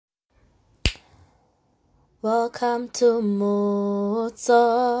Welcome to Moto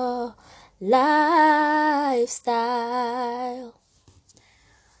Lifestyle.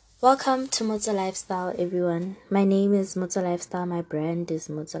 Welcome to Moto Lifestyle, everyone. My name is Moto Lifestyle. My brand is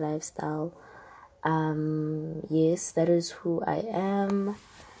Moto Lifestyle. Yes, that is who I am.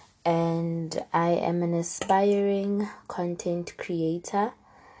 And I am an aspiring content creator.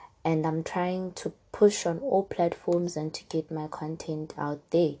 And I'm trying to push on all platforms and to get my content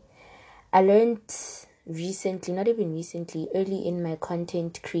out there. I learned recently, not even recently, early in my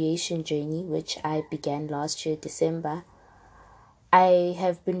content creation journey, which I began last year, December, I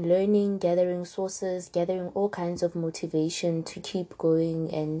have been learning, gathering sources, gathering all kinds of motivation to keep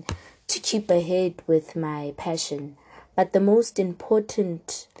going and to keep ahead with my passion. But the most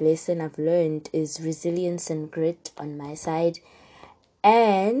important lesson I've learned is resilience and grit on my side,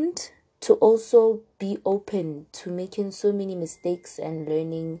 and to also be open to making so many mistakes and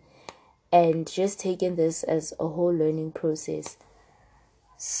learning and just taking this as a whole learning process.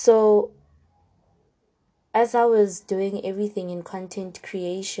 So, as I was doing everything in content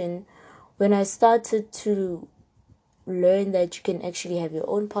creation, when I started to learn that you can actually have your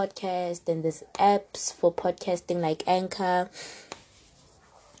own podcast and there's apps for podcasting like Anchor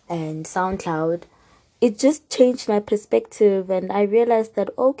and SoundCloud, it just changed my perspective, and I realized that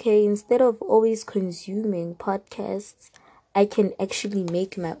okay, instead of always consuming podcasts, I can actually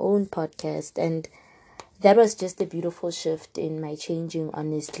make my own podcast. And that was just a beautiful shift in my changing,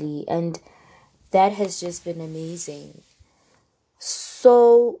 honestly. And that has just been amazing.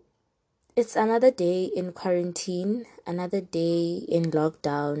 So it's another day in quarantine, another day in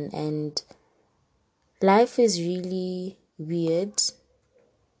lockdown, and life is really weird.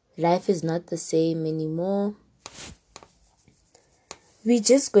 Life is not the same anymore. We're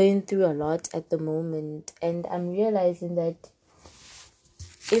just going through a lot at the moment, and I'm realizing that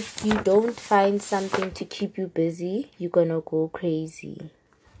if you don't find something to keep you busy, you're gonna go crazy.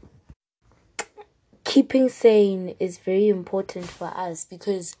 Keeping sane is very important for us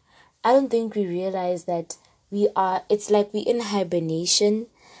because I don't think we realize that it's like we're in hibernation,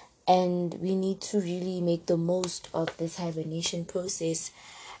 and we need to really make the most of this hibernation process.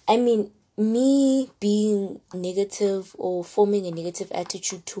 I mean, me being negative or forming a negative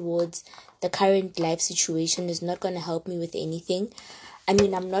attitude towards the current life situation is not going to help me with anything. I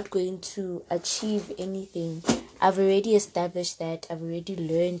mean, I'm not going to achieve anything. I've already established that. I've already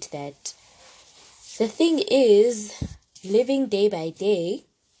learned that. The thing is, living day by day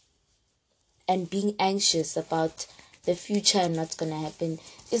and being anxious about the future and what's going to happen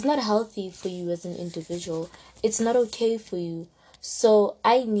is not healthy for you as an individual. It's not okay for you. So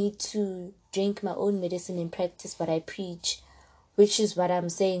I need to drink my own medicine and practice what I preach, which is what I'm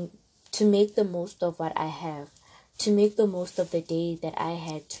saying, to make the most of what I have, to make the most of the day that I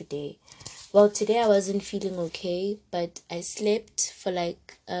had today. Well, today I wasn't feeling okay, but I slept for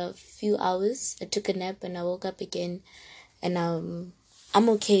like a few hours. I took a nap and I woke up again, and I'm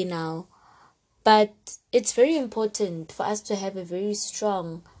okay now. But it's very important for us to have a very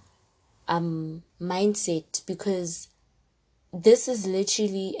strong mindset, because this is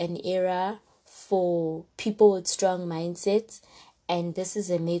literally an era for people with strong mindsets, and this is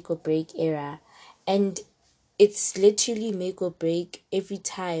a make or break era. And it's literally make or break every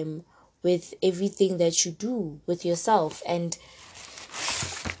time with everything that you do with yourself. And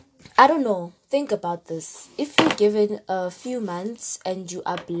I don't know, think about this. If you're given a few months and you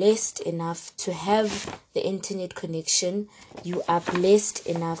are blessed enough to have the internet connection, you are blessed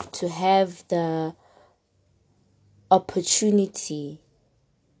enough to have the opportunity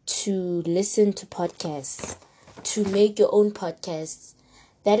to listen to podcasts, to make your own podcasts,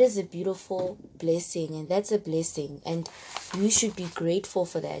 that is a beautiful blessing, and that's a blessing, and you should be grateful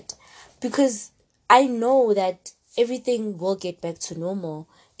for that, because I know that everything will get back to normal.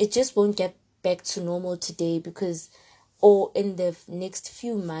 It just won't get back to normal today, or in the next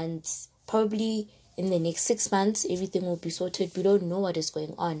few months, probably in the next 6 months, everything will be sorted. We don't know what is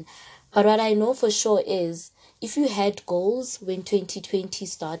going on. But what I know for sure is, if you had goals when 2020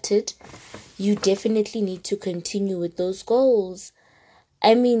 started, you definitely need to continue with those goals.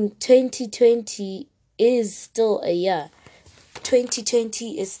 I mean, 2020 is still a year.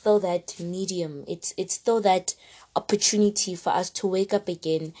 2020 is still that medium. It's still that opportunity for us to wake up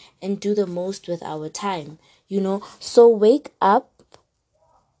again and do the most with our time, So wake up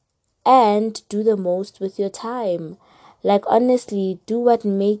and do the most with your time. Like, honestly, do what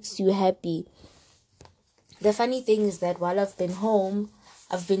makes you happy. The funny thing is that while I've been home,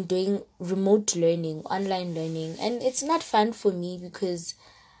 I've been doing remote learning, online learning, and it's not fun for me because,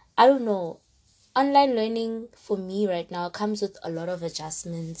 I don't know, online learning for me right now comes with a lot of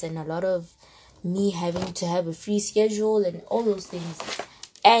adjustments and a lot of me having to have a free schedule and all those things.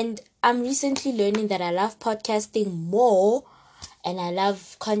 And I'm recently learning that I love podcasting more and I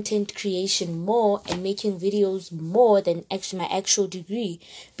love content creation more and making videos more than my actual degree,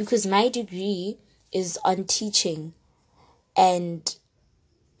 because my degree is on teaching and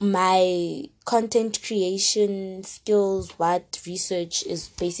my content creation skills, what research is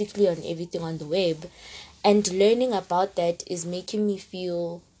basically on everything on the web. And learning about that is making me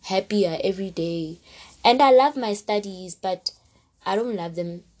feel happier every day. And I love my studies, but I don't love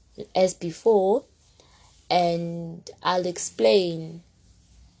them as before. And I'll explain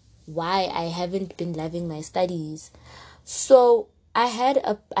why I haven't been loving my studies. So I have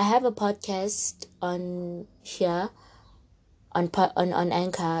a podcast on here on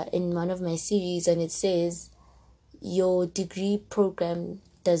Anchor in one of my series, and it says your degree program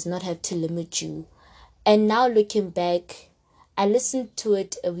does not have to limit you. And now looking back, I listened to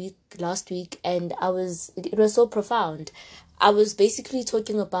it last week, and it was so profound. I was basically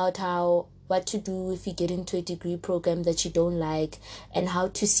talking about what to do if you get into a degree program that you don't like and how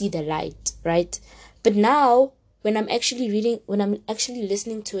to see the light, right? But now when I'm actually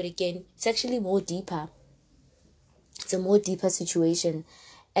listening to it again, it's actually more deeper. It's a more deeper situation.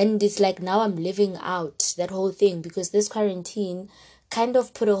 And it's like now I'm living out that whole thing, because this quarantine kind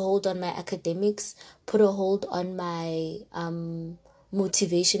of put a hold on my academics, put a hold on my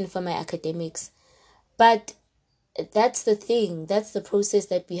motivation for my academics. But that's the thing, that's the process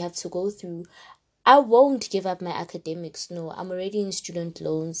that we have to go through. I won't give up my academics. No, I'm already in student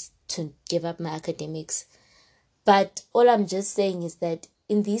loans to give up my academics. But all I'm just saying is that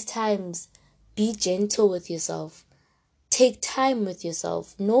in these times, be gentle with yourself. Take time with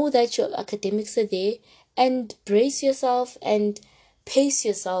yourself. Know that your academics are there, and brace yourself and pace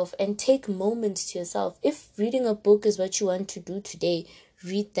yourself and take moments to yourself. If reading a book is what you want to do today,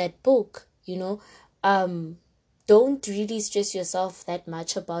 read that book, Don't really stress yourself that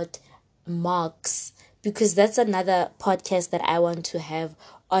much about marks, because that's another podcast that I want to have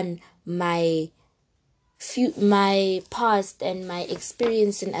on my past and my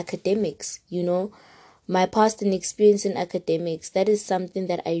experience in academics, my past and experience in academics. That is something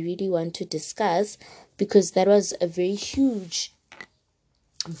that I really want to discuss, because that was a very huge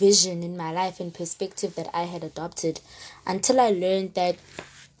vision in my life and perspective that I had adopted, until I learned that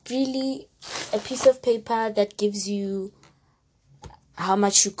really a piece of paper that gives you how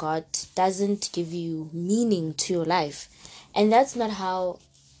much you got doesn't give you meaning to your life. And that's not how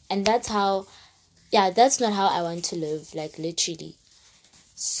that's not how I want to live, like literally.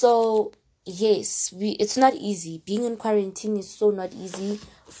 So yes, it's not easy. Being in quarantine is so not easy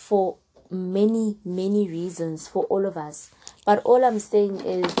for many, many reasons for all of us. But all I'm saying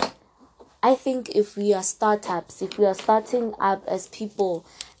is, I think if we are startups, if we are starting up as people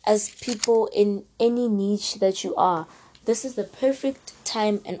in any niche that you are, this is the perfect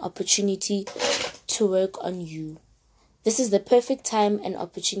time and opportunity to work on you. This is the perfect time and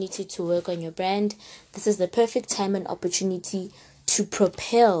opportunity to work on your brand. This is the perfect time and opportunity to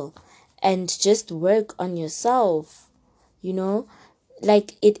propel and just work on yourself.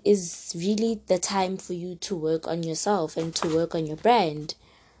 Like, it is really the time for you to work on yourself and to work on your brand.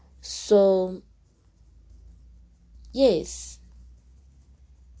 So, yes,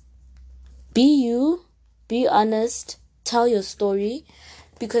 be you, be honest, tell your story,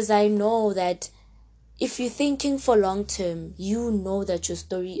 because I know that if you're thinking for long term, you know that your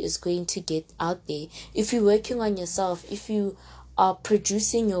story is going to get out there. If you're working on yourself, if you are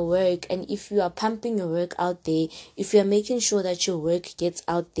producing your work, and if you are pumping your work out there, if you're making sure that your work gets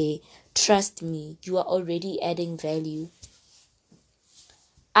out there, trust me, you are already adding value.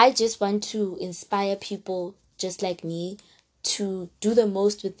 I just want to inspire people just like me to do the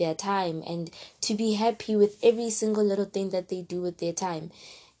most with their time and to be happy with every single little thing that they do with their time.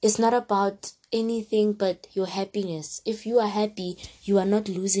 It's not about anything but your happiness. If you are happy, you are not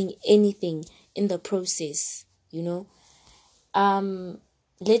losing anything in the process,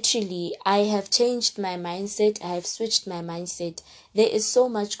 Literally, I have changed my mindset. I have switched my mindset. There is so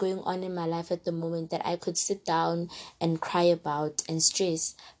much going on in my life at the moment that I could sit down and cry about and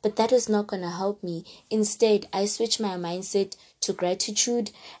stress, but that is not going to help me. Instead, I switch my mindset to gratitude,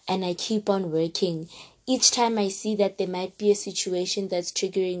 and I keep on working. Each time I see that there might be a situation that's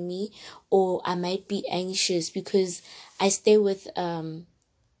triggering me, or I might be anxious because I stay with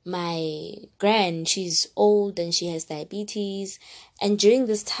my gran, she's old and she has diabetes, and during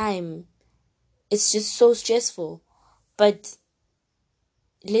this time it's just so stressful. But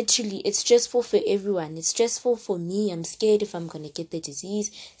literally, it's stressful for everyone. It's stressful for me. I'm scared if I'm gonna get the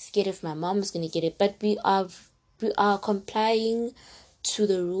disease, scared if my mom is gonna get it, but we are complying to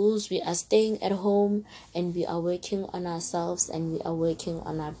the rules. We are staying at home and we are working on ourselves and we are working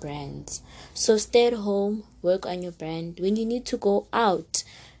on our brands. So stay at home, work on your brand. When you need to go out,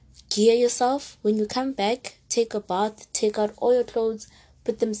 gear yourself. When you come back, take a bath, take out all your clothes,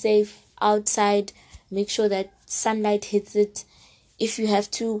 put them safe outside, make sure that sunlight hits it. If you have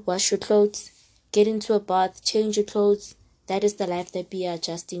to, wash your clothes, get into a bath, change your clothes. That is the life that we are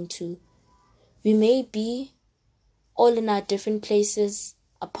adjusting to. We may be all in our different places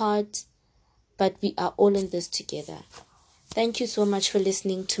apart, but we are all in this together. Thank you so much for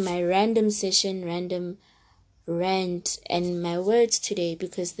listening to my random session, random rant, and my words today,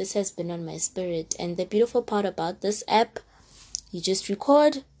 because this has been on my spirit. And the beautiful part about this app, you just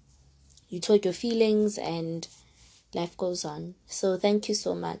record, you talk your feelings, and life goes on. So thank you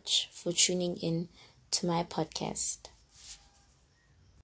so much for tuning in to my podcast.